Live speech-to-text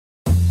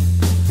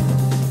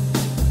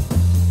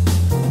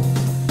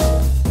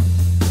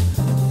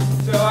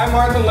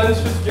Maarten,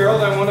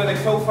 lens-fitzgerald. I'm one of the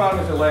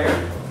co-founders of Layar.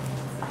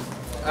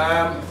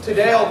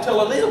 Today I'll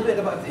tell a little bit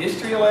about the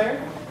history of Layar,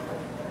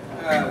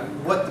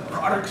 what the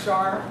products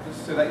are,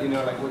 just so that you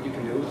know like what you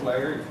can do with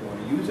Layar if you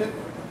want to use it.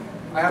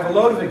 I have a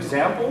load of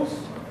examples.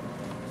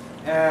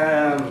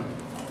 I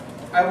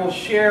will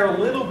share a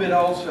little bit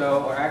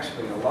also, or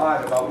actually a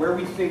lot, about where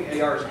we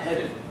think AR is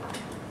headed.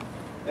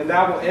 And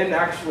that will end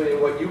actually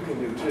in what you can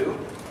do too.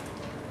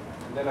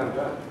 And then I'm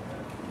done.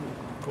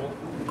 Cool.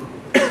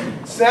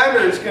 Sander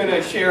is going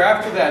to share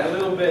after that a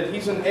little bit.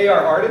 He's an AR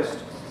artist.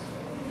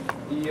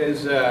 He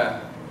is,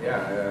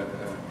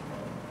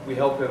 we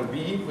help him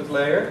be with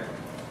Layar.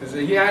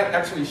 He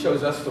actually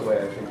shows us the way,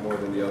 I think, more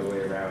than the other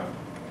way around.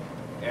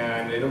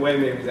 And in a way,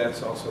 maybe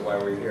that's also why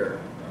we're here.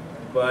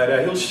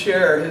 But he'll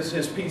share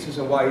his pieces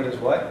and why he does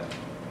what.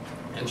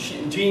 And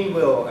Gene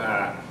will.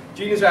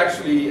 Gene is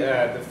actually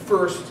the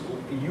first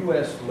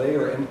U.S.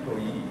 Layar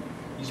employee.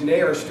 He's an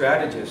AR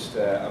strategist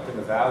up in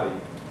the valley.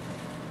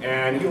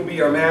 And he'll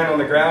be our man on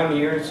the ground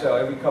here, so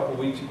every couple of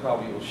weeks he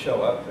probably will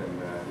show up and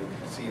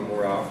you'll see him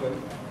more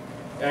often.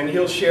 And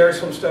he'll share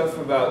some stuff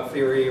about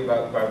theory,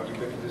 about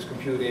ubiquitous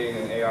computing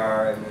and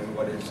AR, and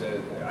what his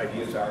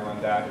ideas are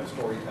on that and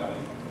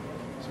storytelling.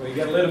 So you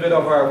get a little bit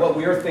of what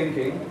we are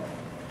thinking,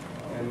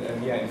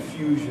 and yeah,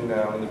 infusion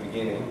now in the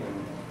beginning.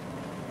 And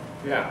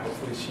yeah,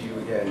 hopefully see you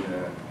again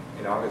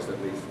in August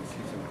at least and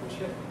see some cool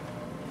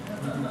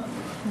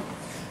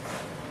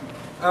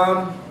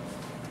shit.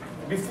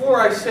 Before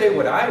I say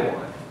what I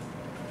want,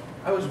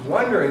 I was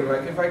wondering,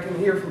 like, if I can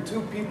hear from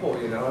two people,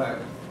 you know, like,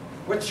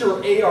 what's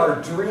your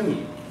AR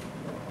dream?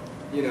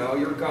 You know,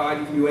 you're God,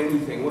 you can do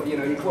anything. What, you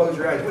know, you close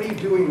your eyes. What are you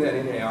doing then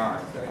in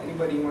AR?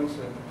 Anybody wants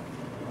to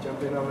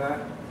jump in on that?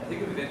 I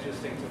think it would be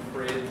interesting to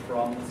free it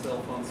from the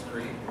cell phone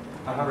screen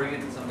and bring it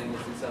to something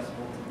that's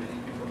accessible to many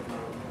people, no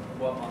matter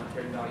what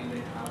monetary value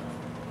they have,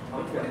 how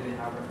much money they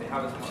have, or if they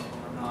have a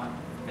smartphone or not.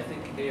 I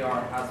think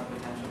AR has the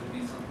potential to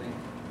be something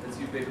that's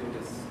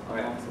ubiquitous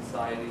among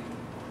society,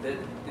 that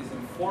is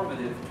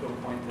informative to a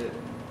point that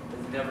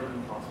has never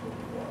been possible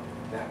before.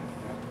 Yeah.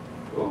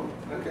 Cool.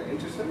 Okay,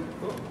 interesting.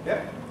 Cool.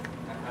 Yeah.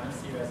 I kind of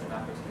see it as an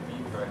opportunity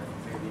for a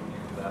completely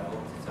new level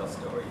to tell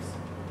stories.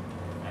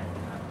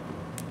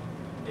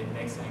 And it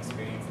makes an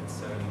experience that's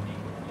so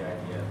unique with the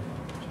idea of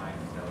trying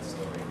to tell a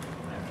story.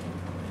 I mean,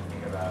 when you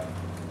think about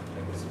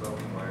like the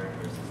spoken word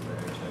versus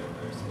literature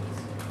versus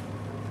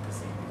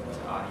listening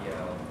to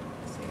audio,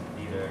 seeing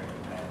theater,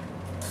 and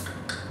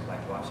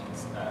like watching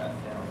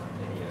film or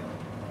video,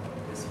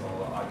 this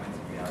whole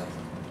augmented reality is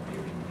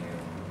really new.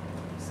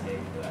 Escape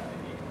for that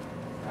video.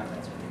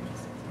 That's really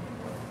interesting to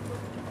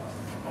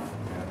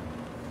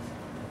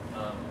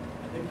me.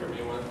 I think for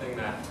me, one thing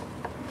that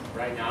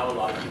right now a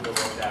lot of people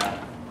look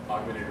at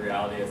augmented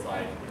reality as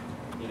like,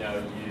 you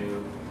know,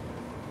 you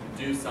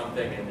do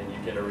something and then you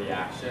get a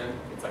reaction.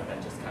 It's like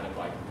that just kind of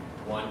like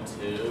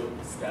 1-2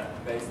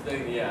 step based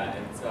thing. Yeah,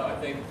 and so I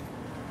think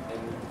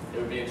it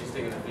would be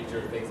interesting in the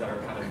future things that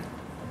are kind of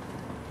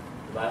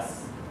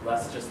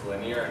less just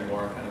linear and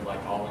more kind of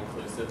like all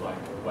inclusive, like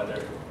whether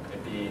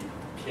it be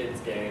kids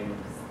games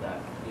that,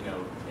 you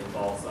know,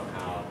 involve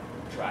somehow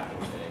tracking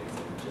things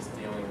and just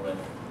dealing with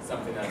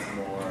something that's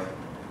more,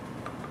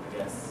 I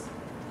guess,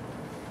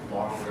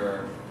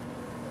 longer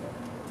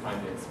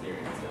time to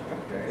experience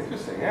it. Okay,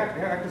 interesting.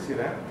 Yeah, I can see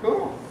that.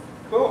 Cool.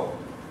 Cool.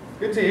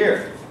 Good to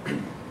hear.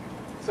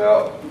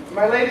 So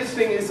my latest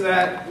thing is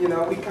that, you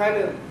know, we kind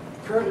of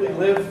currently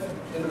live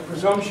in the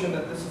presumption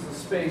that this is the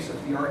space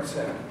of the art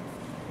center.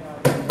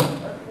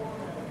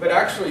 But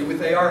actually,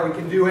 with AR, we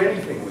can do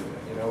anything with it.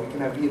 You know, we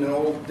can be in an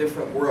whole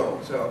different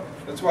world. So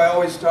that's why I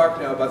always talk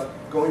now about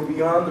going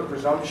beyond the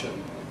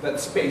presumption that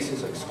space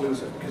is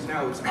exclusive, because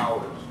now it's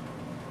ours.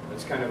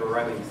 That's kind of a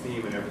running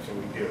theme in everything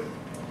we do.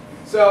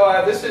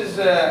 So this is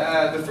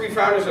the three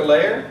founders of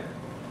Layar.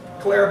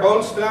 Claire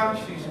Boonstra,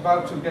 she's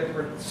about to get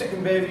her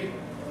second baby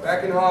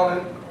back in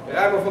Holland.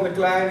 Admiral van der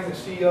Klein, the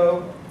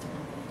CEO.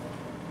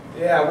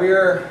 Yeah,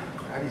 we're,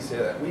 how do you say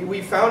that?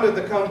 We founded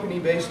the company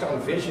based on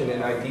vision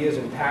and ideas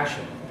and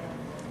passion.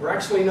 We're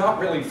actually not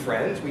really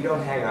friends. We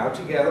don't hang out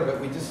together,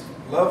 but we just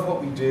love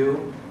what we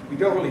do. We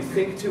don't really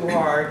think too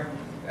hard,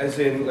 as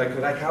in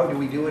like how do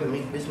we do it and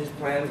make business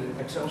plans and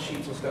Excel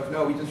sheets and stuff.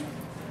 No, we just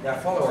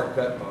follow our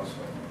gut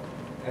mostly.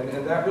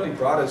 And that really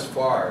brought us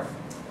far.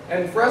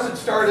 And for us, it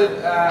started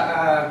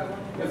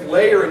with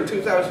Layar in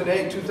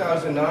 2008,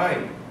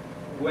 2009.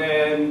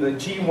 When the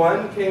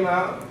G1 came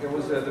out, it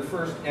was the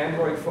first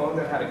Android phone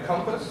that had a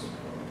compass.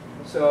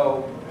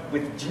 So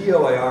with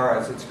GeoAR,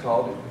 as it's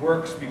called, it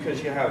works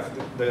because you have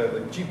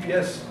the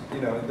GPS, you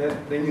know,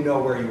 then you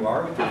know where you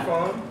are with your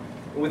phone.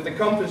 And with the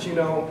compass, you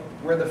know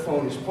where the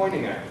phone is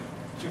pointing at.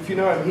 So if you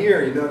know I'm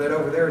here, you know that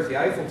over there is the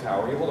Eiffel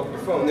Tower. You hold up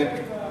your phone,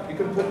 then you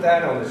can put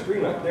that on the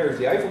screen. Like, there's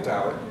the Eiffel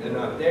Tower, and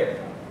not there.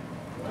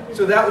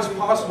 So that was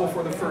possible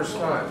for the first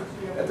time.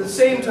 At the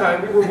same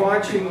time, we were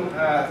watching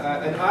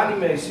an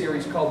anime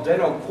series called Den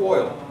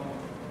Coil.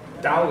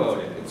 Download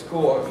it. It's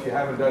cool if you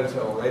haven't done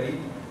so already.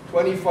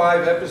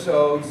 25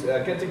 episodes.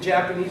 Get the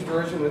Japanese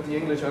version with the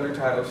English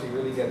undertitles so you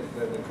really get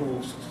the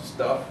cool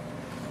stuff.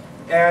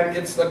 And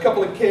it's a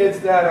couple of kids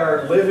that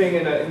are living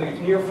in the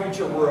near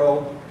future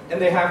world,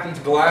 and they have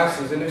these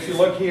glasses. And if you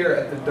look here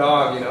at the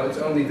dog, you know, it's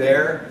only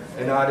there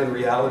and not in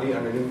reality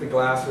underneath the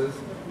glasses.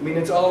 I mean,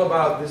 it's all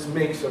about this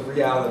mix of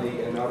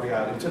reality and not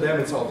reality. To them,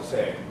 it's all the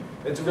same.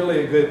 It's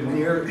really a good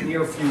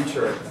near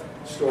future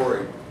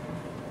story.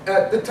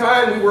 At the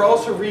time, we were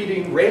also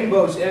reading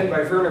Rainbow's End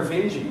by Vernor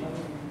Vinge.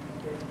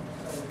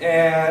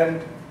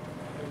 And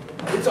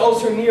it's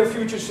also a near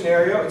future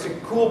scenario. It's a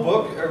cool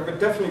book. I would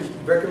definitely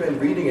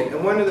recommend reading it.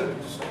 And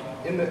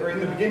in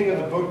the beginning of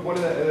the book, one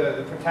of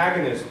the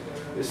protagonists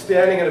is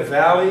standing in a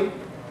valley,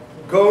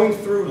 going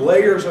through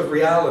layers of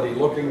reality,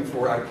 looking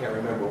for, I can't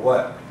remember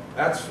what.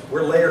 That's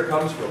where Layar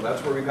comes from.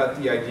 That's where we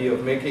got the idea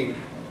of making,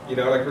 you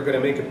know, like we're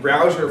going to make a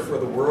browser for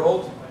the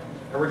world,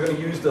 and we're going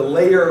to use the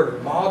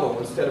Layar model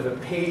instead of a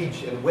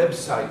page and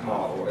website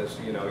model, as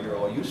you know you're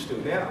all used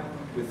to now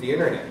with the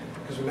internet.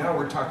 Because now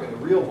we're talking the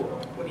real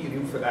world. What do you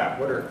do for that?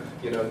 What are,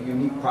 you know, the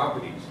unique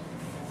properties?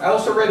 I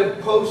also read a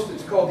post.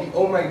 It's called the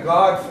 "Oh My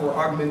God" for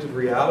augmented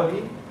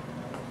reality.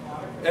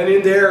 And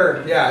in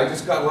there, yeah, I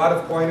just got a lot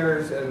of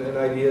pointers and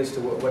ideas to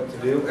what to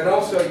do. And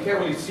also, you can't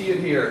really see it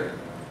here.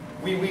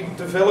 We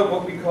developed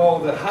what we call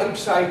the hype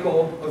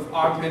cycle of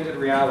augmented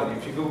reality.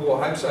 If you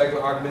Google hype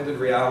cycle augmented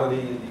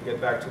reality, you get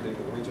back to the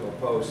original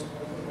post.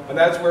 And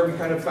that's where we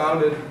kind of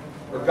founded,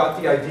 or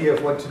got the idea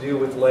of what to do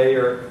with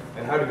Layar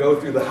and how to go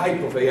through the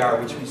hype of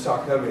AR, which we saw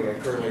coming.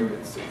 And currently,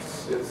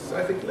 it's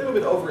I think, a little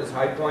bit over its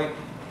high point.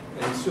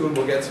 And soon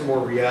we'll get some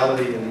more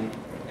reality and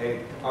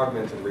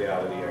augmented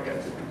reality, I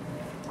guess.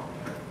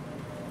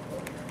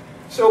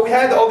 So we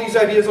had all these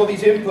ideas, all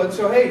these inputs.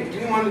 So hey,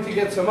 we wanted to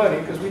get some money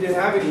because we didn't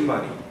have any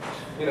money.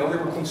 You know, we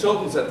were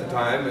consultants at the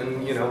time,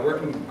 and you know,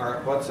 working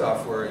our butts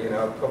off for, you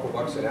know, a couple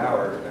bucks an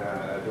hour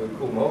doing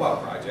cool mobile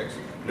projects.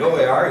 No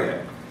AR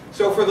yet.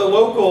 So for the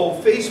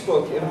local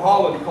Facebook in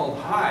Holland called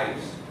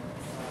Hives,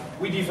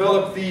 we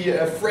developed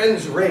the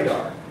Friends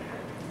Radar.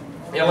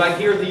 And like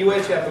here in the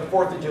US, you have the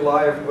 4th of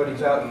July,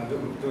 everybody's out and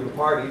doing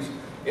parties.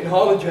 In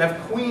Holland, you have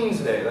Queen's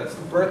Day. That's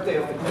the birthday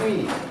of the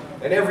Queen.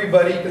 And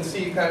everybody, you can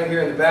see kind of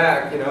here in the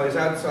back, you know, is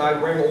outside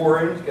wearing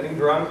orange, getting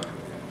drunk.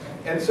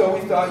 And so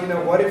we thought, you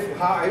know, what if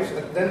Hives,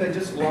 then they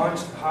just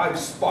launched Hive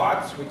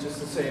Spots, which is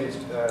the same as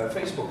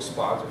Facebook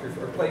Spots, if you're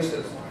for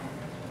places.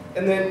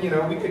 And then, you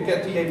know, we could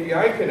get the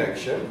API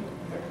connection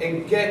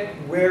and get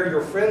where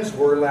your friends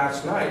were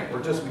last night,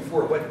 or just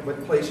before,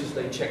 what places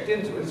they checked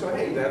into. And so,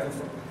 hey, they have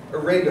a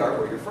radar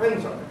where your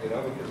friends are, you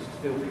know, because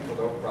still people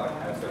don't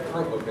broadcast their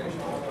current location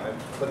all the time,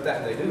 but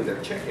that they do,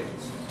 they're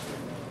check-ins.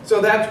 So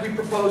we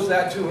proposed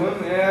that to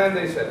them, and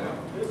they said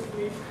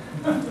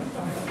no.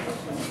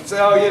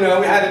 So, you know,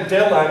 we had a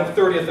deadline of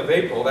 30th of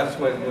April. That's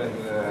when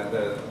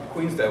the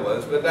Queen's Day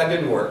was, but that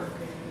didn't work.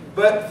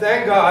 But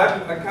thank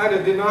God, I kind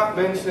of did not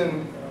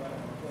mention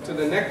to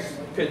the next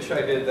pitch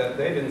I did that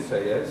they didn't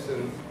say yes.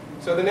 And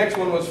so the next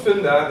one was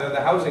Funda,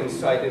 the housing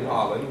site in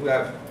Holland, who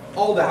have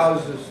all the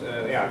houses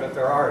that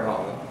there are in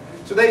Holland.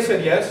 So they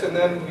said yes, and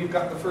then we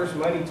got the first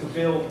money to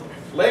build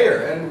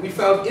Layar. And we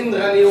found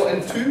Indra, Neil,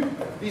 and Tu.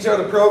 These are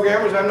the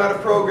programmers. I'm not a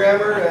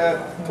programmer.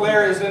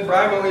 Claire isn't,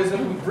 Brimo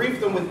isn't. We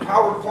briefed them with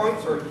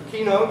PowerPoints or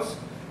keynotes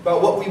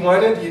about what we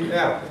wanted.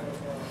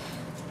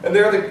 And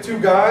they're the two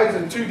guys,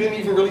 and Tu didn't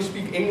even really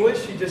speak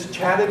English. He just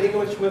chatted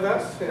English with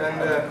us. And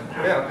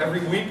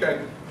every week I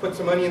put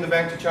some money in the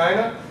bank to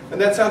China. And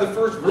that's how the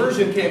first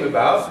version came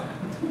about.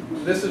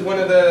 This is one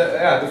of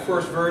the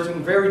first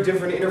version, very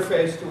different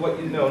interface to what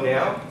you know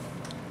now.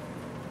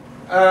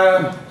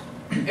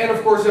 And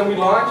of course, then we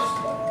launched,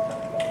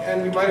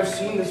 and you might have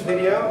seen this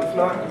video. If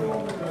not, you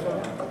will.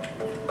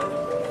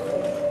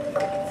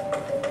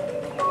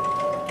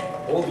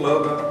 Old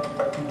logo.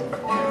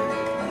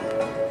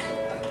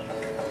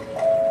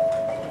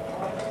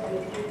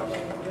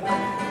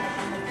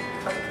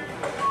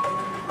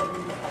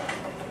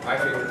 My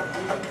favorite.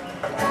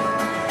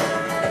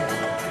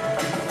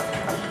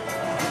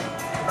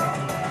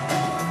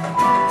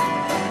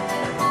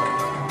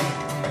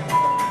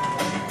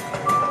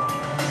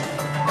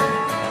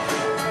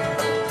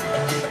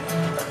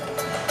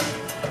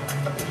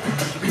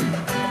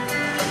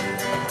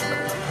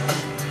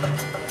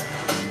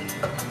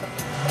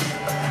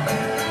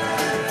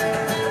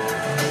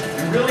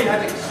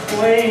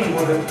 Explain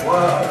what it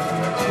was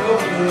until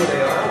we knew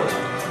they are.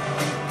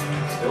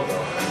 Still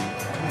don't.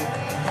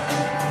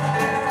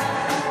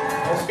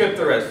 I'll skip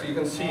the rest. You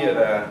can see it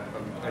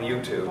on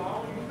YouTube.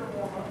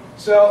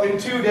 So in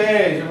 2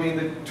 days, I mean,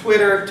 the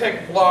Twitter,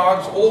 tech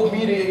blogs, old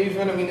media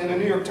even, I mean, in the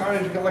New York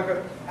Times, you got like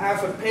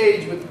half a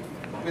page with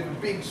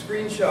big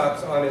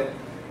screenshots on it,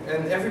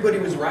 and everybody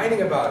was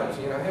writing about it.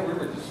 So, you know, hey, we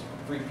were just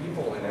 3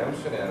 people in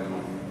Amsterdam.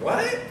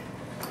 What?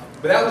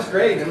 But that was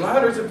great, and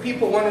hundreds of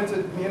people wanted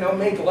to, you know,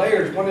 make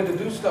layers, wanted to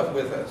do stuff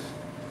with us.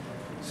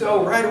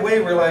 So right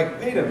away we're like,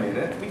 wait a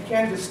minute, we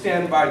can't just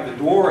stand by the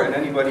door and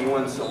anybody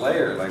wants a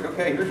layer. Like,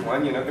 okay, here's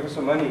one, you know, give us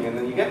some money and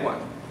then you get one.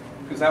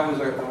 Because that was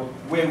the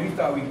way we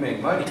thought we'd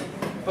make money.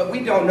 But we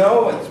don't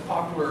know it's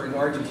popular in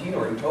Argentina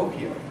or in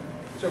Tokyo.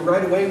 So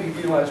right away we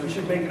realized we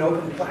should make an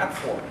open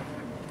platform.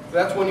 So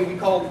that's when we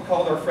called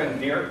our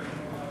friend Dirk,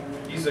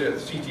 He's a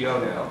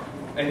CTO now,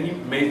 and he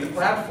made the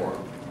platform.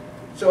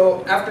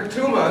 So after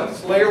 2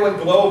 months, Layar went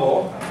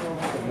global.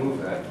 I can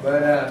move that,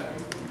 but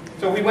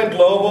so we went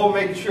global,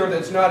 making sure that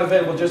it's not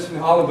available just in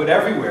Holland, but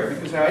everywhere,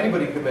 because now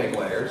anybody could make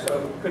Layar, so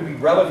it could be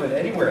relevant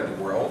anywhere in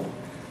the world.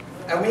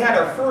 And we had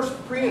our first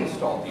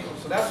pre-install deal,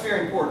 so that's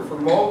very important for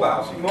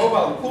mobile. See,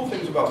 mobile, the cool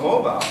things about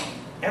mobile,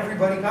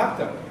 everybody got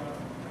them.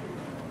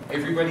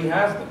 Everybody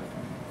has them.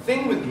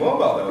 Thing with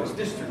mobile, though, is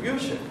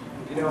distribution.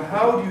 You know,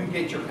 how do you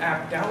get your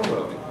app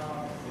downloaded?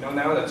 You know,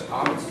 now that's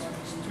common.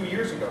 2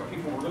 years ago,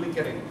 people were really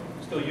getting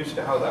still used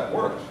to how that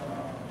works.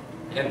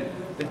 And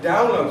the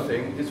download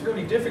thing is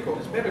really difficult.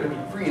 It's better to be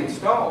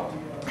pre-installed.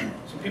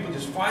 So people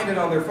just find it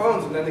on their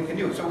phones and then they can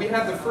do it. So we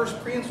had the first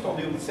pre-install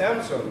deal with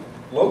Samsung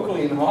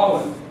locally in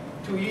Holland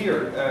 2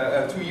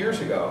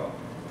 years ago.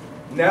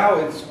 Now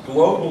it's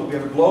global. We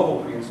have a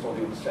global pre-install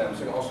deal with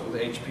Samsung, also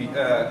with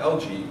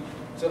LG.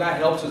 So that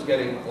helps us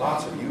getting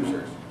lots of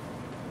users.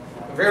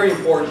 Very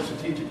important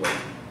strategically.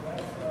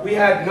 We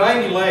had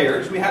 90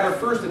 layers. We had our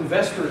first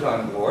investors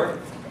on board.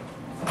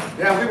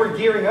 Yeah, we were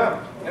gearing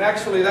up. And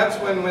actually that's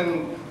when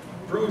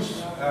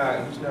Bruce,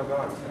 who's now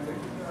gone, I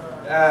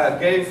think,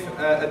 gave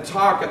a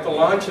talk at the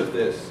launch of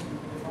this.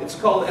 It's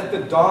called At the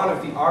Dawn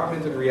of the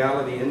Augmented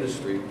Reality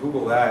Industry.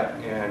 Google that,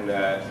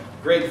 and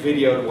great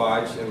video to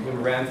watch, and he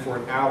ran for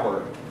an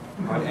hour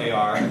on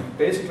AR,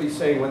 basically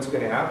saying what's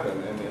going to happen,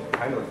 and it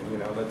kind of, you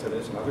know, led to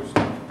this and other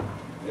stuff.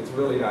 It's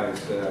really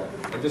nice.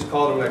 I just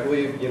called him like, will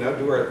you, know,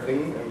 do our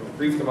thing, and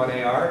briefed him on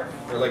AR.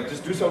 They're like,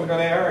 just do something on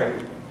AR,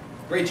 and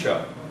great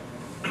show.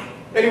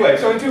 Anyway,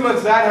 so in 2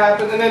 months that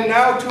happened, and then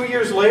now 2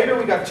 years later,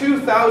 we got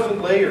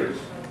 2,000 layers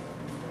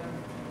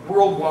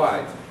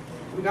worldwide.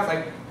 We got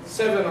like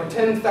 7,000 or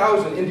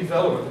 10,000 in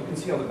development. You can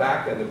see on the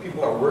back end that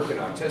people are working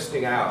on,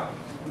 testing out.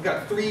 We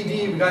got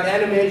 3D, we got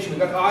animation, we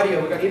got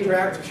audio, we got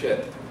interactive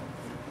shit.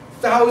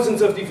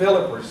 Thousands of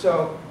developers.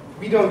 So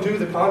we don't do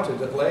the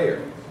content at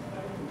Layar.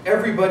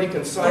 Everybody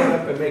can sign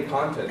up and make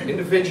content.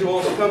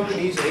 Individuals,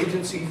 companies,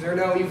 agencies. There are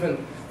now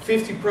even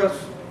 50+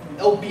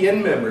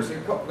 LPN members.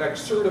 They're like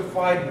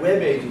certified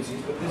web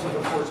agencies, but this is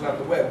of course not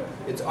the web.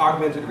 It's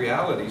augmented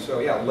reality. So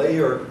yeah,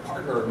 Layar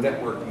partner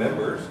network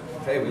members.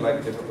 Hey, we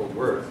like difficult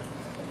words.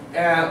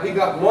 And we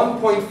got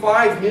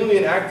 1.5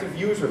 million active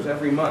users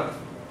every month.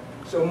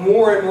 So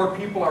more and more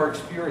people are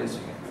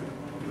experiencing it.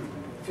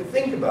 If you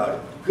think about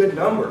it, good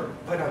number.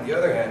 But on the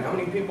other hand, how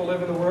many people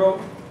live in the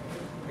world?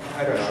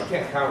 I don't know, I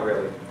can't count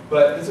really.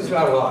 But this is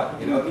not a lot.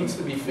 You know, it needs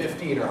to be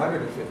 15 or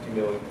 150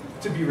 million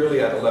to be really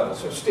at a level.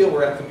 So still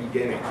we're at the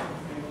beginning.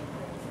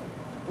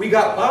 We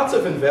got lots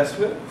of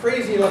investment,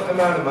 crazy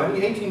amount of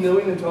money, 18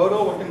 million in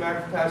total, looking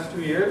back the past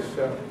 2 years.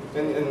 So,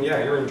 and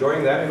yeah, you're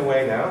enjoying that in a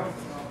way now.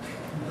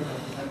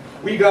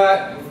 We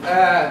got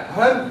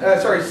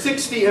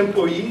 60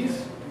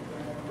 employees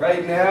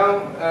right now,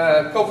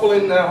 a couple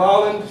in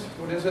Holland,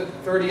 what is it,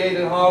 38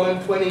 in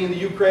Holland, 20 in the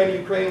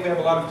Ukraine. We have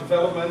a lot of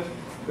development.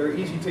 They're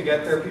easy to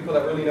get there, people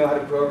that really know how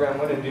to program,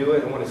 want to do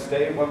it, and want to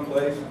stay in one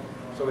place.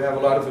 So we have a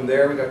lot of them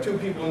there. We got 2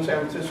 people in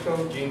San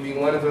Francisco, Gene being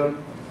one of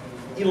them.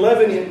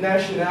 11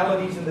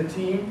 nationalities in the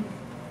team.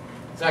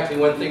 It's actually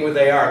one thing with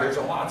AR, there's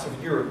lots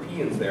of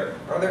Europeans there.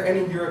 Are there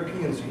any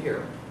Europeans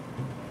here?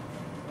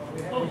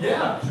 Oh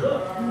yeah,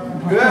 sure.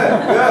 Good,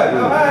 good.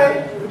 Oh,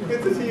 hi.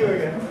 Good to see you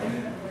again.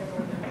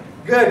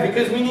 Good,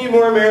 because we need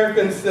more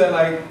Americans to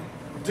like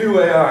do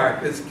AR,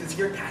 because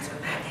your guys are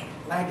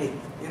lagging.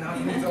 You know,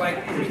 you need to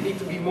like, we need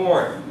to be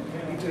more.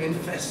 We need to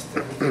invest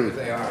everything with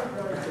AR.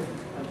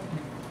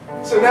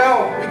 So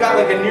now we got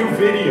like a new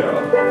video.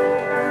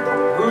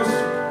 Bruce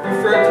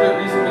referred to it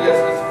recently as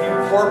being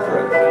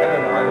corporate. I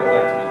don't know, I don't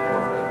like to be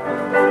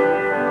corporate.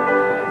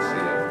 Let's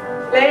see it.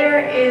 Layar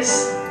is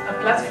a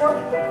platform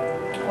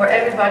where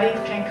everybody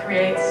can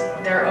create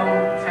their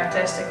own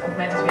fantastic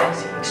augmented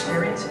reality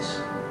experiences.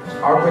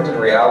 Augmented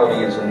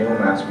reality is a new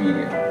mass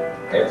media.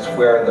 It's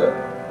where the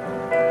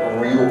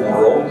real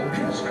world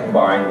is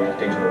combined with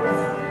digital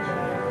information.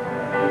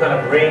 We're going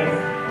to bring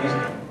these...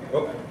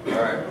 Oh,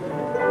 all right.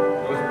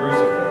 That was Bruce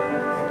up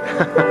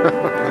there.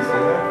 Can you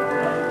see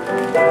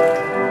that?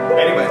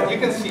 Anyway, you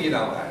can see it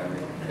on that.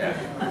 Yeah.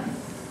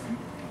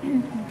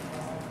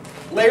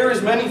 Layar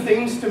is many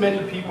things to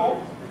many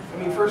people. I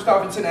mean, first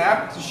off, it's an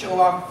app to show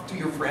off to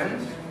your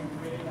friends.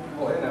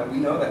 Well, you know, we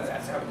know that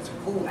that's how it's a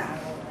cool app.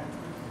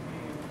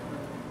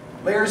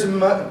 Layar is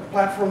a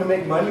platform to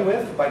make money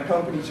with by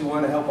companies who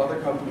want to help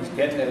other companies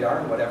get AR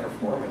in whatever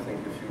form. I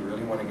think if you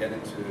really want to get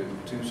into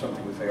do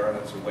something with AR,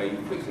 that's a way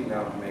quickly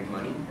now to make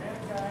money.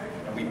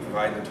 And we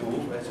provide the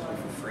tools basically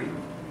for free.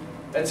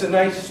 It's a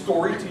nice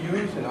story to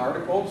use in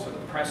articles, so the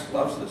press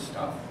loves this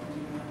stuff.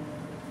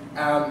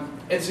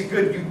 It's a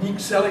good,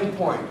 unique selling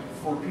point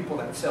for people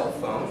that sell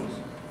phones.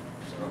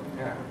 So,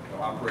 yeah, the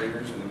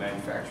operators and the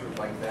manufacturers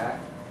like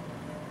that.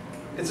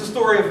 It's a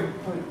story of,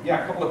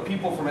 yeah, a couple of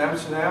people from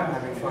Amsterdam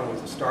having fun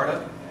with a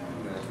startup,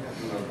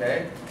 doing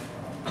okay.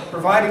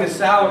 Providing a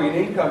salary and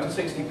income to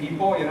 60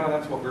 people, you know,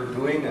 that's what we're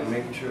doing and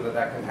making sure that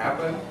that can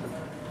happen.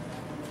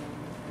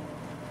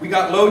 We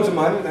got loads of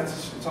money,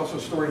 it's also a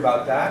story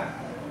about that.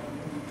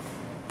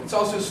 It's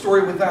also a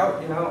story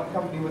without, a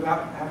company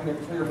without having a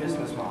clear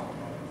business model.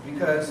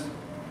 Because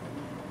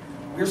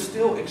we're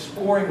still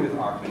exploring with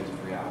augmented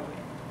reality.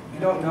 We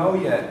don't know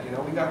yet.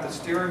 We got the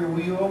steering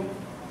wheel,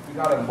 we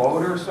got a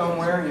motor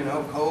somewhere,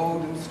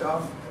 code and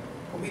stuff.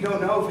 But we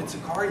don't know if it's a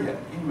car yet.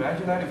 Can you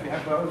imagine that if you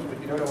have those, but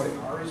you don't know what a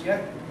car is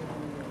yet?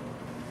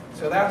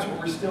 So that's what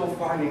we're still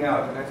finding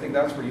out, and I think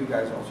that's where you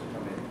guys also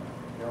come in.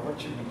 What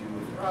should we do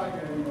with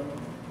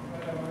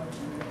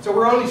this? So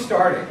we're only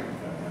starting.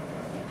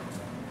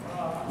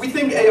 We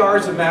think AR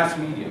is a mass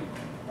medium.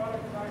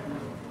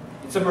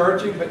 It's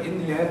emerging, but in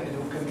the end,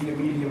 it can be a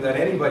medium that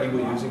anybody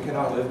will use and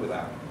cannot live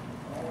without.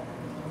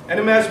 And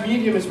a mass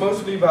medium is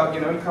mostly about,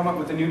 you come up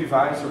with a new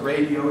device, a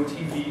radio, a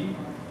TV.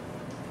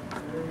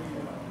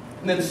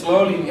 And then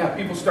slowly,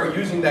 people start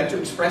using that to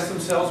express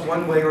themselves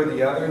one way or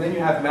the other. And then you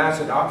have mass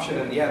adoption,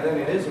 and then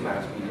it is a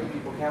mass medium.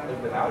 People can't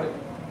live without it.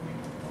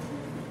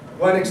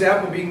 One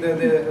example being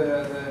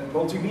the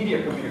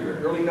multimedia computer.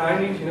 Early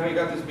 90s, you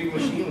got this big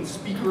machine with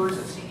speakers,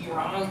 a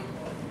CD-ROM.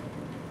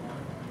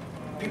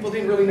 People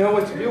didn't really know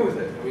what to do with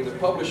it. I mean, the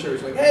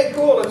publisher's like, hey,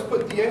 cool, let's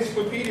put the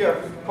encyclopedia,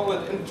 call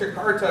it in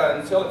Jakarta,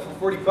 and sell it for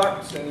 40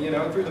 bucks,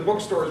 and through the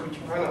bookstores, which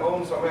you kind of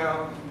own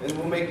somehow, and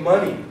we'll make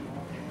money.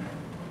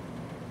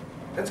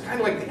 That's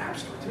kind of like the App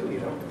Store too,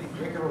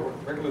 the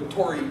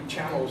regulatory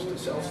channels to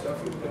sell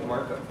stuff with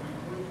markup.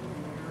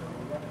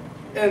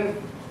 And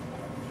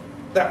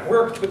that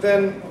worked, but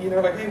then,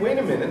 like, hey, wait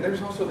a minute,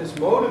 there's also this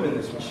modem in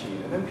this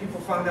machine, and then people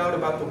found out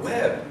about the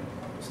web.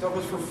 Stuff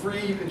was for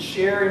free, you could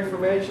share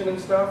information and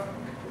stuff.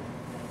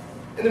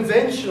 And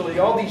eventually,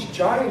 all these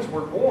giants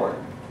were born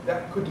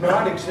that could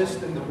not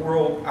exist in the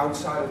world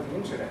outside of the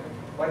internet.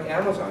 Like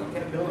Amazon, you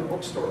can't build a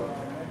bookstore.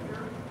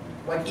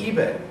 Like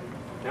eBay.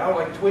 Now,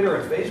 like Twitter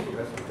and Facebook,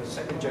 that's like the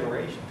second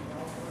generation.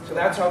 So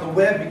that's how the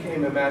web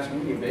became a mass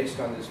medium based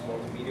on this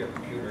multimedia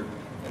computer.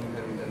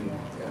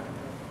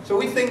 So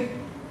we think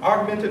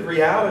augmented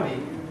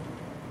reality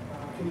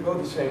can go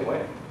the same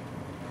way.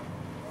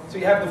 So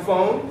you have the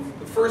phone.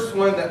 The first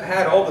one that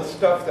had all the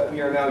stuff that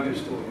we are now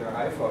used to in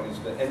our iPhone is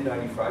the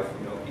N95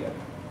 from Nokia.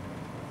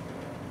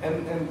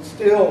 And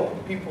still,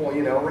 people,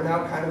 we're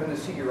now kind of in the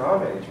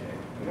CD-ROM age,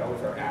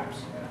 with our apps.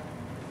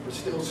 We're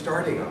still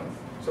starting on.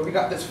 So we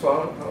got this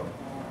phone.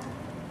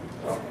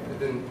 Oh, it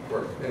didn't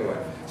work. Anyway,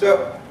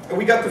 so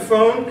we got the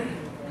phone.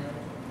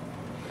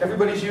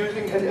 Everybody's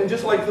using, and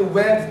just like the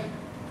web,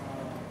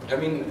 I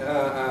mean,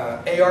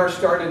 AR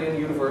started in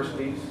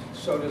universities.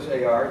 So does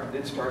AR. It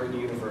did start in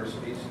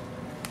universities.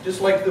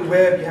 Just like the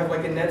web, you have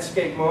like a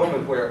Netscape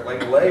moment where,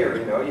 like Layar,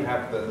 you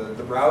have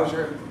the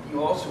browser.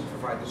 You also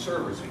provide the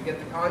server, so you get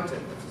the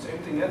content. That's the same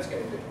thing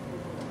Netscape did.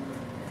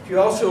 If you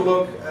also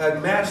look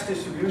at mass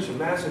distribution,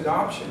 mass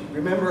adoption.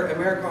 Remember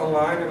America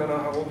Online? I don't know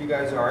how old you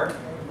guys are,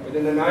 but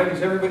in the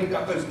 90s, everybody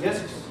got those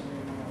discs.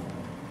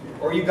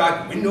 Or you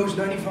got Windows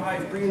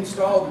 95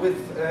 pre-installed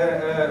with,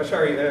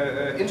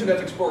 Internet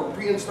Explorer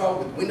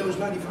pre-installed with Windows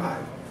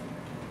 95.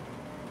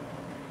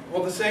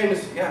 Well, the same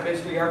is,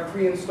 basically our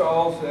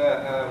pre-installs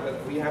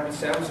that we have with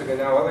Samsung, and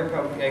now other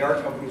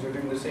AR companies are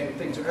doing the same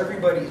thing. So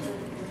everybody's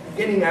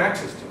getting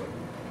access to it.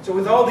 So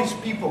with all these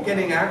people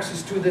getting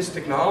access to this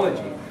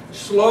technology,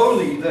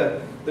 slowly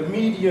the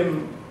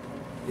medium,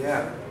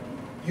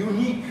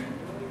 unique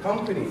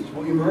companies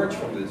will emerge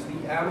from this.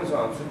 The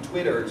Amazons and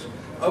Twitters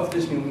of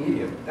this new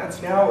medium.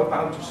 That's now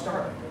about to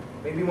start.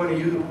 Maybe one of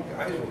you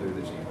guys will do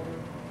this even.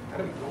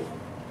 That'd be cool.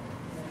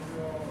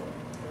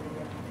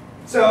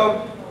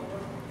 So,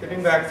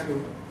 getting back to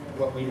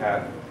what we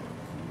have.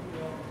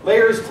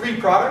 Layar is 3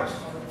 products.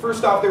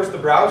 First off, there's the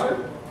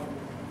browser.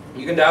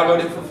 You can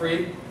download it for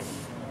free.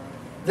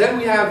 Then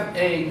we have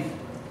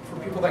for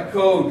people that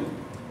code,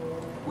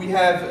 we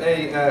have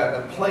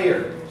a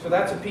player. So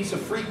that's a piece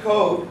of free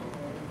code,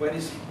 but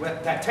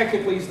that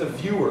technically is the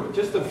viewer,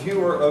 just the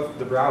viewer of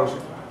the browser.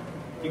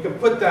 You can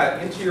put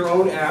that into your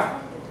own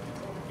app.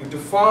 You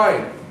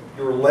define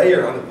your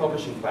layer on the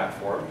publishing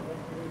platform,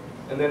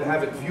 and then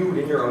have it viewed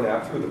in your own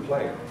app through the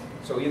player.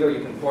 So either you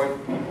can point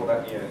people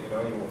that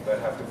that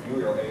have to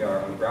view your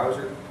AR on the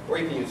browser, or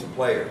you can use the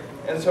player.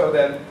 And so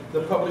then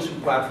the publishing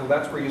platform,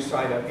 that's where you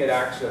sign up, get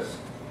access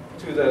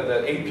to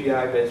the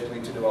API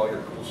basically to do all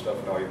your cool stuff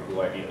and all your cool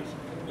ideas.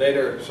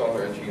 Later,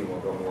 Sander and Gene will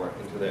go more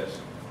into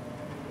this.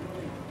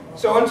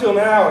 So until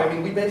now, I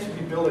mean, we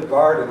basically build a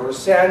garden or a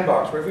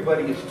sandbox where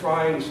everybody is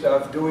trying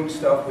stuff, doing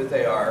stuff with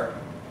AR.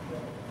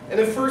 And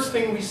the first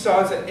thing we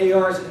saw is that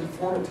AR is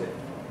informative.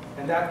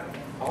 And that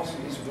also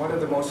is one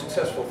of the most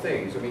successful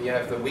things. I mean, you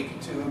have the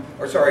Wikitube,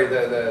 or sorry,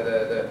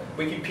 the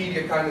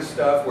Wikipedia kind of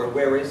stuff,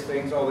 where is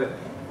things, all the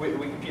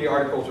Wikipedia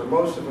articles, or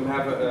most of them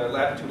have a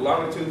latitude,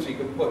 longitude, so you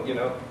can put,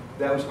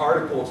 those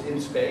articles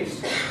in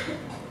space.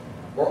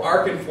 Or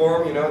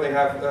Arcinform, they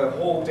have a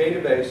whole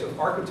database of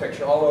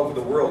architecture all over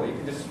the world. You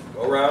can just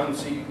go around and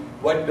see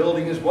what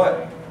building is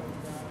what.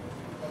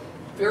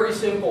 Very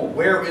simple,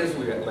 where is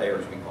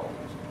layers, we call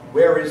this.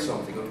 Where is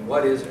something, and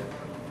what is it?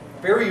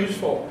 Very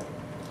useful.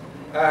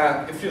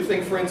 If you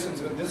think, for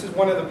instance, this is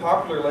one of the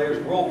popular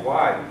layers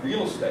worldwide,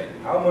 real estate.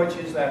 How much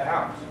is that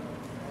house?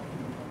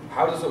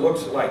 How does it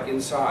look like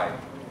inside?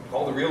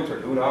 call the realtor,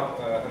 do an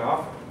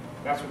offer.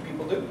 That's what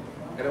people do,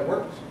 and it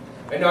works.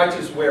 And not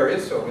just where it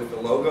is, so with the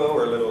logo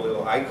or a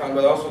little icon,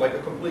 but also like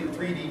a complete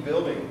 3D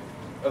building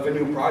of a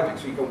new project,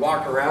 so you can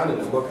walk around it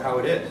and look how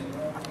it is.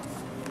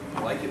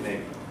 I like it,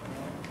 maybe.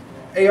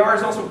 AR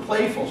is also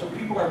playful, so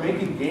people are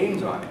making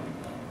games on it.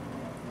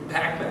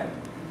 Pac-Man.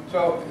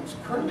 So it's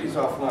currently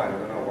offline, I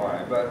don't know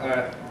why,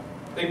 but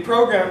they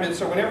programmed it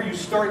so whenever you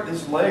start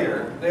this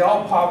layer, they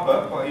all pop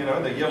up, you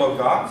know, the yellow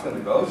dots, and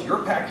it goes,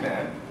 you're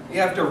Pac-Man. You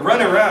have to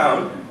run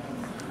around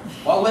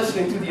while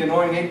listening to the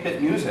annoying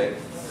 8-bit music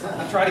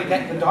to try to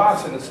get the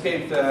dots and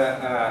escape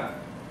the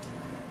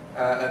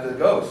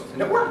ghost.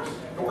 And it works.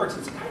 It works.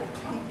 It's kind of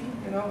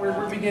clunky, you know,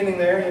 we're beginning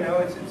there, you know,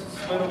 it's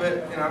a little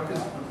bit, you know,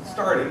 because it's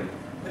starting,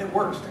 but it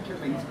works.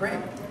 Technically, it's great.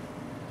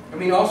 I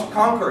mean, also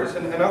Conquer is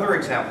another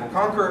example.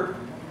 Conquer,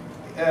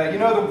 you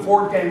know the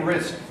board game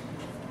Risk,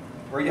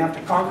 where you have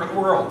to conquer the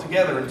world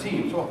together in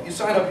teams. Well, you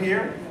sign up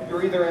here,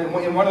 you're either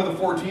in one of the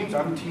 4 teams,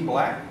 I'm Team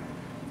Black,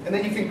 and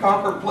then you can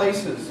conquer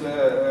places,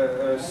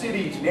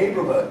 cities,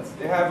 neighborhoods.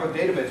 They have a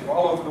database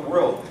all over the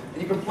world,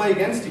 and you can play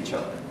against each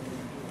other.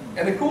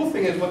 And the cool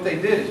thing is what they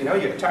did is, you know,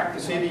 you attack the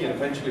city, and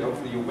eventually,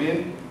 hopefully, you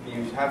win, and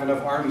you have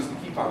enough armies to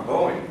keep on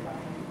going.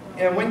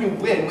 And when you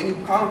win, when you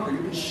conquer, you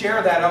can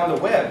share that on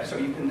the web, so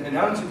you can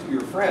announce it to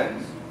your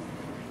friends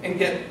and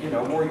get, you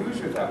know, more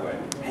users that way.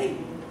 Hey,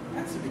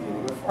 that's the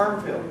beginning of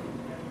Farmville.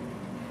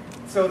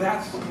 So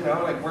that's, you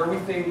know, like where we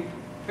think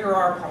there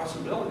are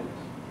possibilities.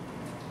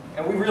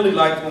 And we really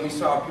liked when we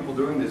saw people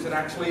doing this. It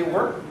actually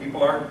worked.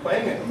 People are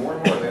playing it more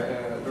and more.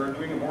 They're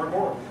doing it more and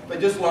more. They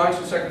just launched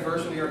the second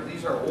version.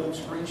 These are old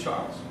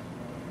screenshots.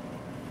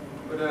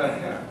 But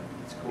yeah,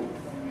 it's cool.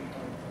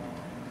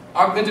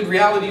 Augmented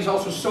reality is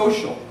also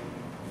social.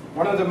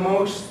 One of the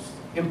most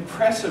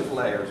impressive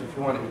layers, if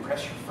you want to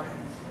impress your friends,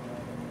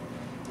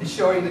 is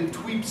showing the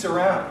tweets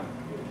around.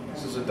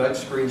 This is a Dutch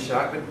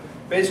screenshot, but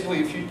basically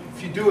if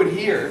you do it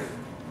here,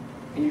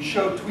 and you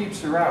show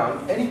tweets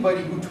around,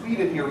 anybody who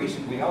tweeted here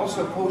recently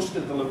also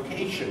posted the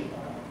location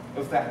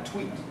of that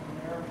tweet.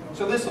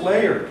 So this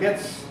layer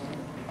gets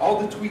all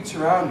the tweets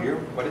around you,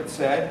 what it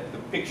said, the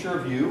picture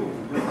of you,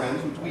 and your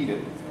friends who tweeted,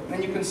 and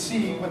then you can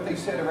see what they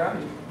said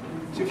around you.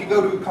 So if you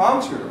go to a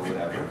concert or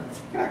whatever, you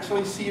can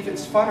actually see if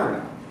it's fun or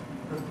not.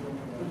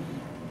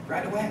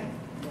 Right away.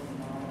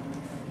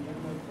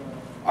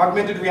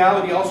 Augmented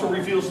reality also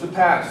reveals the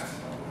past.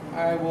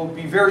 I will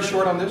be very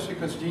short on this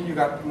because, Dean, you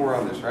got more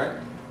on this, right?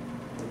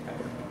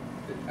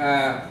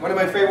 Okay. One of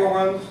my favorite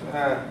ones,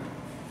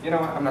 you know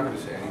what, I'm not going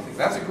to say anything.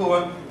 That's a cool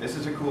one, this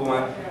is a cool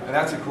one, and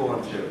that's a cool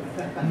one too.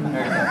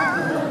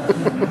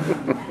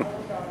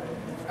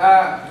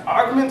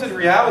 Augmented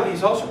reality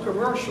is also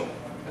commercial.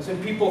 As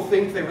in, people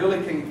think they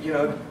really can, you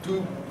know,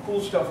 do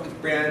cool stuff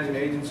with brands and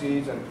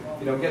agencies and,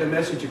 you know, get a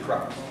message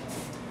across.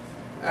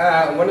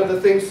 One of the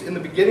things in the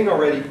beginning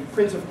already,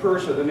 Prince of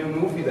Persia, the new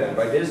movie then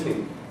by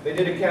Disney, they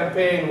did a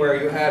campaign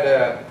where you had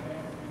a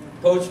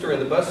poster in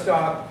the bus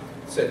stop,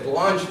 said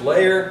launch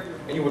Layar,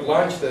 and you would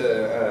launch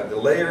the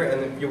Layar,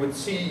 and you would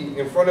see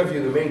in front of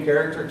you the main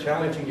character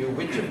challenging you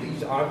which of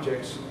these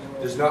objects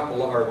does not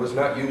belong or was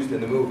not used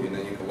in the movie, and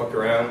then you can look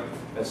around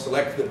and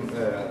select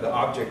the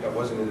object that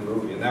wasn't in the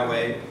movie, and that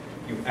way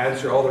you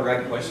answer all the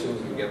right questions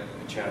and you get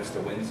a chance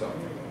to win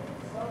something.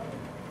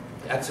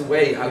 That's a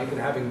way how you can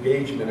have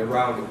engagement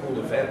around a cool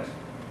event,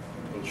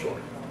 in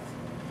short.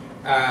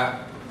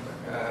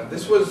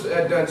 This was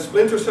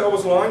Splinter Cell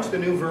was launched, a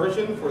new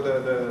version for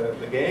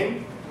the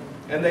game,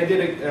 and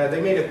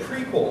they made a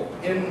prequel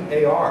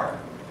in AR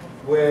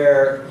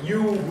where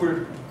you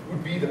would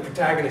be the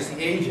protagonist,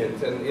 the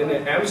agent, and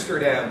in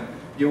Amsterdam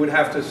you would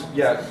have to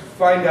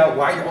find out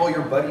why all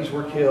your buddies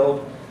were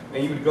killed,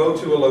 and you would go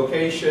to a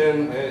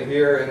location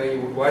here, and then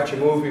you would watch a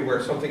movie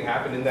where something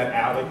happened in that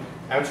alley,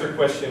 answer a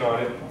question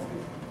on it,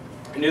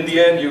 and in the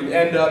end you'd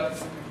end up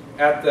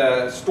at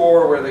the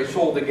store where they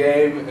sold the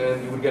game,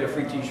 and you would get a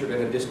free t-shirt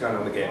and a discount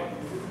on the game.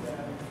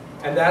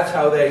 And that's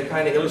how they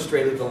kind of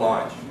illustrated the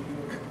launch.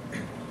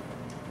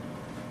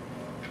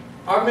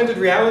 Augmented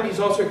reality is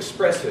also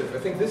expressive. I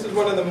think this is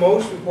one of the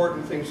most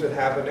important things that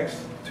happen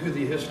next to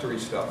the history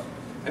stuff.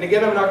 And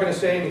again, I'm not going to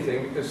say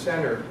anything because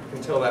Sander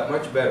can tell that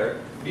much better.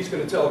 He's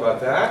going to tell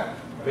about that,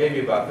 maybe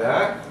about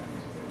that,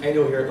 and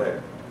you'll hear it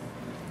later.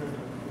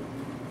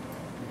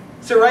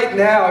 So right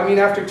now, I mean,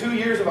 after 2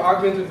 years of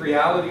augmented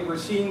reality, we're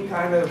seeing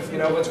kind of, you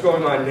know, what's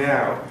going on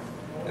now.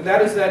 And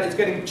that is that it's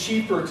getting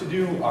cheaper to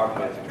do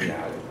augmented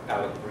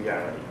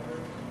reality.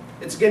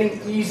 It's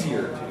getting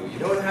easier to do. You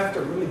don't have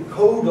to really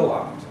code a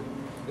lot.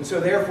 And so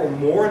therefore,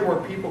 more and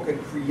more people can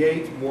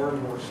create more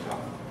and more stuff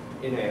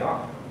in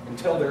AR and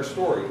tell their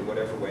story in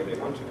whatever way they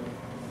want to.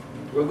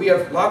 Well, we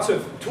have lots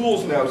of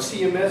tools now,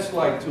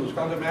 CMS-like tools,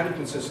 content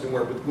management system,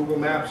 where with Google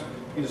Maps,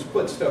 you just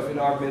put stuff in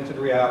augmented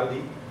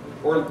reality,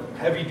 or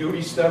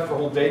heavy-duty stuff for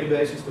whole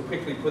databases to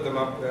quickly put them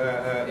up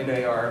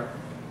in AR.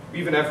 We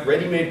even have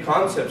ready-made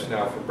concepts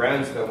now for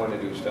brands that want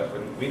to do stuff,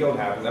 and we don't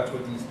have, and that's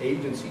what these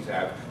agencies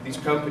have, these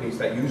companies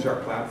that use our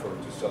platform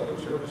to sell their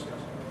services.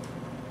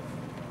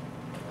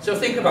 So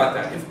think about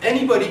that. If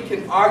anybody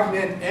can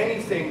augment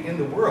anything in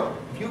the world,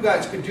 if you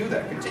guys could do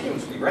that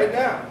continuously right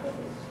now,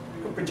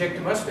 you could project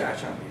a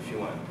mustache on me if you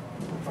want.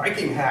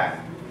 Viking hat.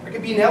 I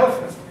could be an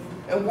elephant.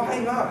 And why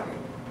not?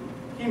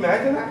 Can you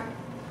imagine that?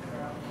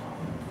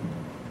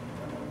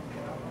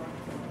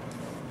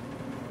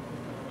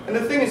 And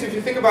the thing is, if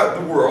you think about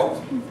the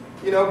world,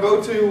 you know,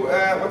 go to,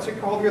 what's it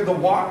called here? The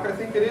Walk, I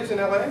think it is, in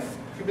LA. Have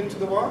you been to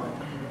the Walk?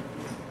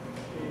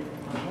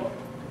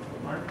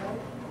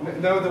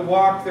 No, the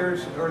Walk,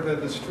 there's, or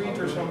the street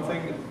or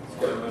something.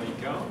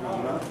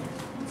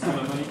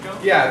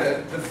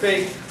 Yeah, the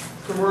fake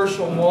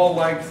commercial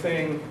mall-like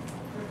thing.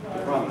 The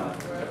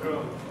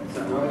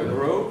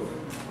Grove?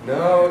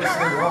 No, it's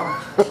the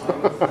Walk.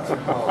 What's it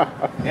called?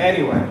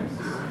 Anyway,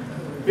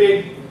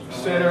 big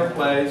center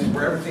place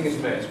where everything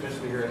is made,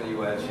 especially here in the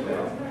U.S., you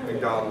know,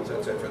 McDonald's,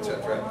 etc.,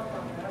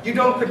 etc. You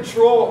don't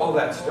control all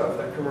that stuff,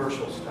 that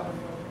commercial stuff.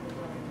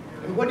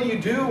 And what do you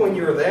do when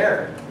you're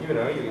there? You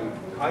know, you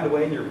hide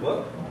away in your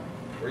book,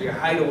 or you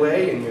hide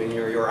away in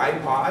your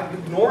iPod. You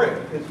ignore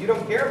it because you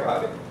don't care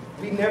about it.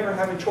 We never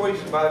have a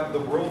choice about the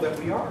world that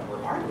we are. We're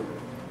part of it.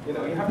 You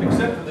know, you have to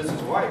accept that this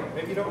is white.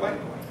 Maybe you don't like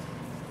white.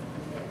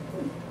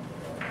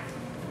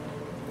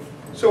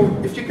 So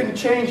if you can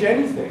change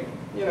anything,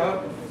 you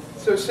know,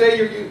 so say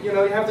you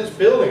have this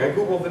building. I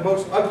Googled the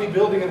most ugly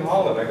building in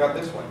Holland. I got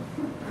this one.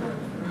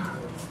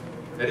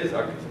 It is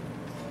ugly.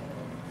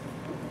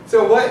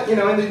 So what, you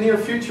know, in the near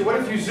future, what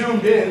if you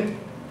zoomed in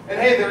and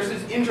hey, there's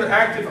this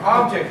interactive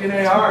object in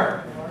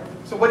AR.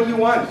 So what do you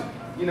want?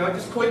 You know,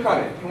 just click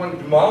on it. You want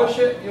to demolish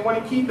it? You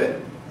want to keep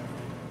it?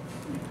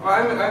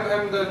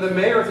 I'm the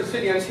mayor of the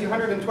city, and I see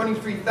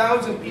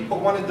 123,000 people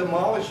want to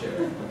demolish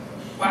it.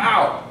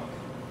 Wow.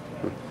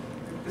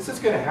 This is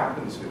going to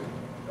happen soon.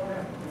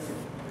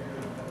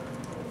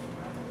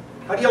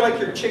 How do you like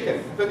your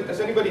chicken? Has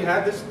anybody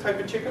had this type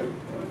of chicken?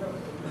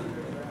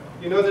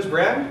 You know this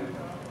brand?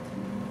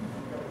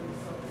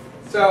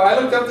 So I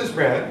looked up this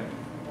brand,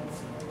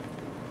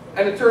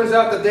 and it turns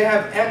out that they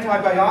have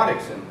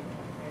antibiotics in them.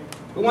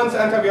 Who wants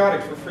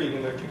antibiotics for free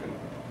in their chicken?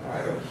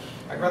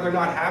 I'd rather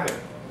not have it.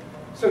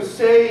 So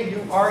say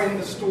you are in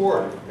the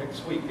store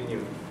next week and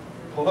you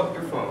pull up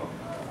your phone,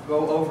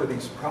 go over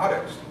these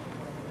products,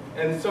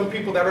 and some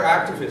people that are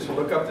activists will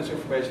look up this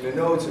information and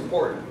know it's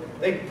important.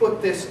 They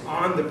put this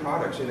on the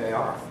products in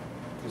AR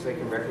because they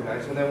can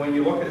recognize, and then when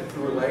you look at it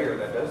through a layer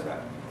that does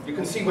that, you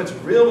can see what's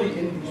really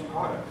in these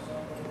products.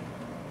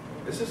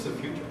 This is the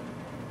future.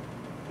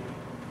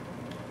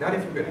 Not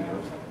everybody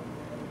knows that.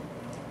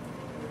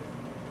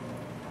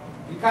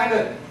 You kind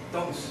of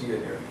don't see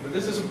it here. But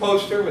this is a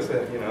poster with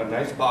a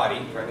nice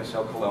body trying to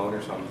sell cologne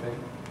or something.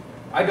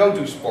 I don't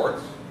do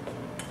sports.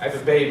 I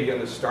have a baby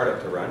and a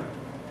startup to run.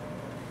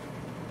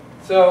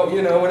 So,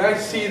 you know, when I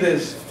see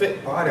this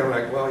fit body, I'm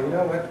like, well, you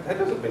know what? That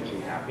doesn't make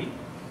me happy.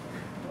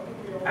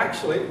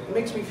 Actually, it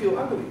makes me feel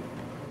ugly.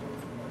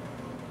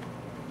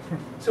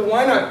 So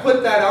why not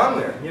put that on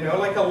there, you know,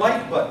 like a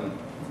like button?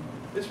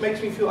 This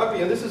makes me feel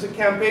ugly, and this is a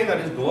campaign that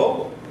is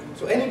global.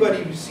 So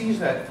anybody who sees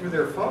that through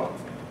their phone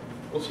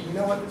will see, you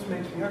know what, this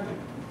makes me ugly.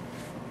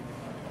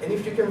 And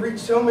if you can reach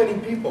so many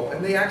people,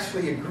 and they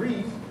actually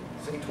agree,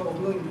 say 12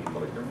 million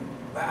people agree,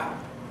 wow,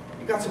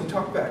 you got some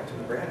talk back to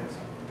the brands.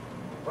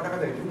 What are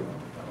they doing?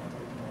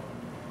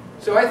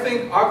 So I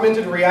think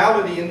augmented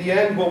reality in the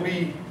end will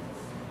be,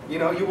 you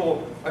know, you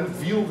will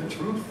unveil the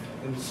truth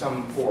in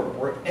some form,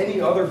 or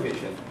any other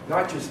vision,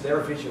 not just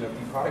their vision of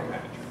the product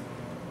manager,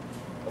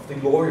 of the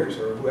lawyers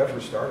or whoever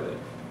started it.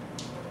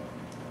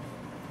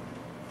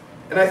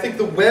 And I think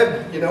the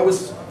web, you know,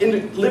 was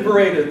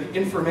liberated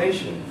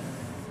information.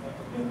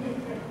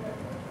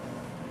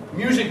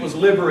 Music was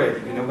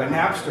liberated, you know, by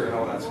Napster and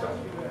all that stuff.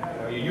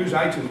 You know, you use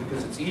iTunes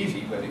because it's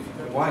easy, but if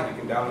you want, you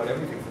can download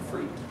everything for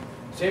free.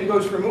 Same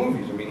goes for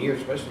movies. I mean, here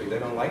especially, they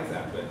don't like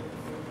that, but,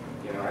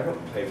 you know, I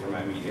don't pay for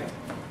my media.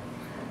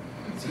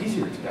 It's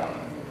easier to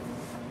download.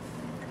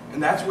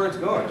 And that's where it's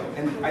going.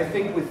 And I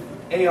think with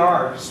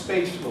AR,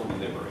 space will be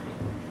liberated.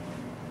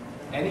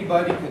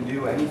 Anybody can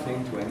do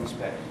anything to any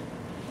space.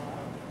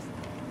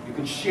 You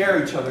can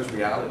share each other's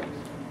realities.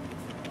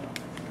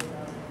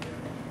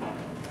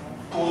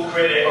 Cool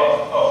critic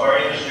of our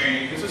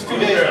industry. This is 2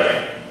 days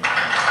ago.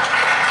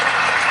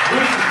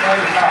 Bruce is going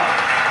to talk.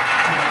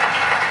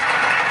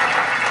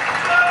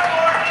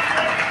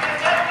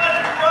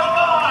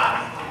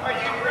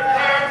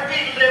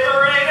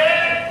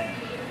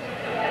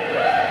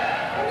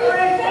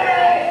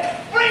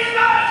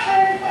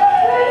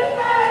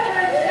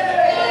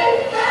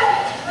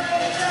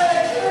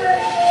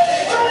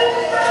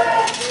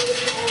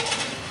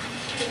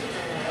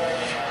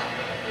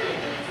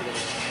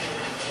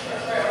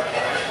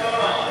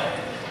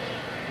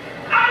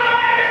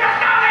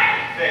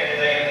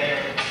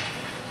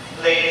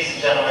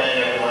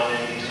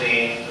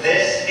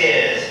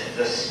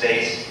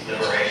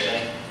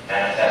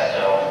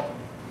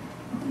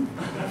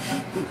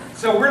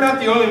 So we're not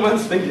the only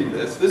ones thinking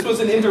this. This was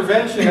an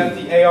intervention at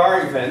the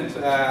AR event.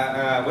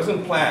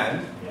 Wasn't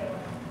planned.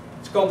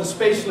 It's called the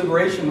Space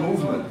Liberation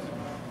Movement.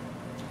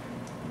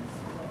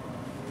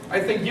 I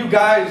think you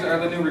guys are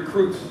the new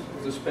recruits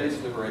of the space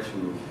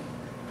liberation movement.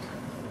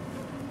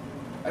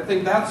 I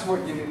think that's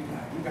what you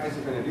guys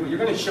are going to do. You're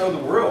going to show the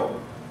world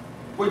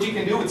what you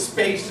can do with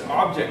space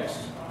objects,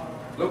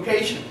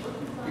 location.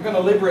 You're going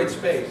to liberate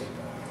space.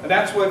 And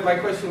that's what my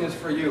question is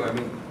for you. I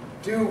mean,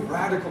 do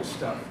radical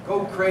stuff.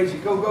 Go crazy.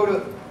 Go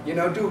to, you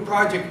know, do a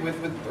project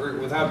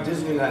without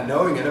Disney not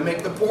knowing it and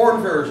make the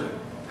porn version.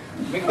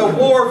 Make the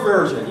war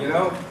version, you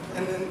know,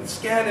 and then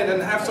scan it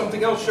and have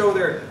something else show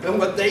there than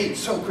what they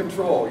so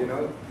control, you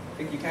know. I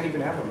think you can't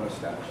even have a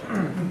mustache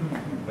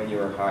when you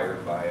were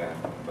hired by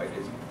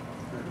Disney.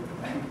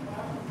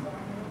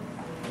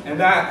 And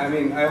that, I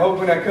mean, I hope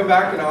when I come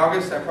back in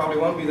August, I probably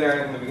won't be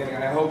there in the beginning,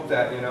 and I hope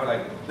that, you know,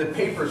 like, the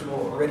papers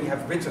will already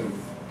have written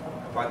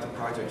about the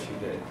projects you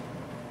did.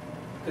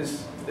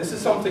 Because this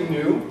is something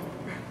new,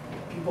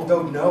 people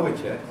don't know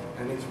it yet,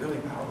 and it's really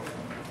powerful.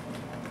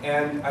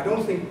 And I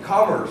don't think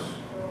commerce,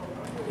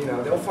 you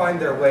know, they'll find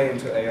their way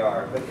into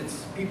AR, but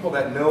it's people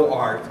that know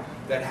art,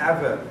 that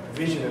have a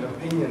vision, an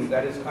opinion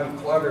that is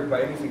uncluttered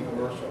by anything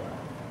commercial.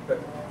 But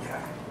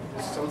yeah,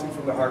 it's something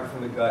from the heart,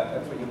 from the gut,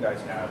 that's what you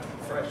guys have,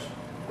 fresh.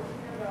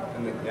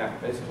 And then, yeah,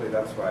 basically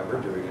that's why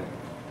we're doing it.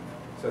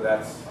 So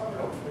that's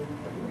hopefully.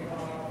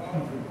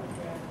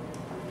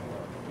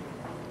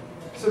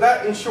 So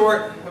that, in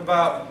short,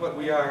 about what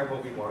we are and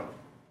what we want.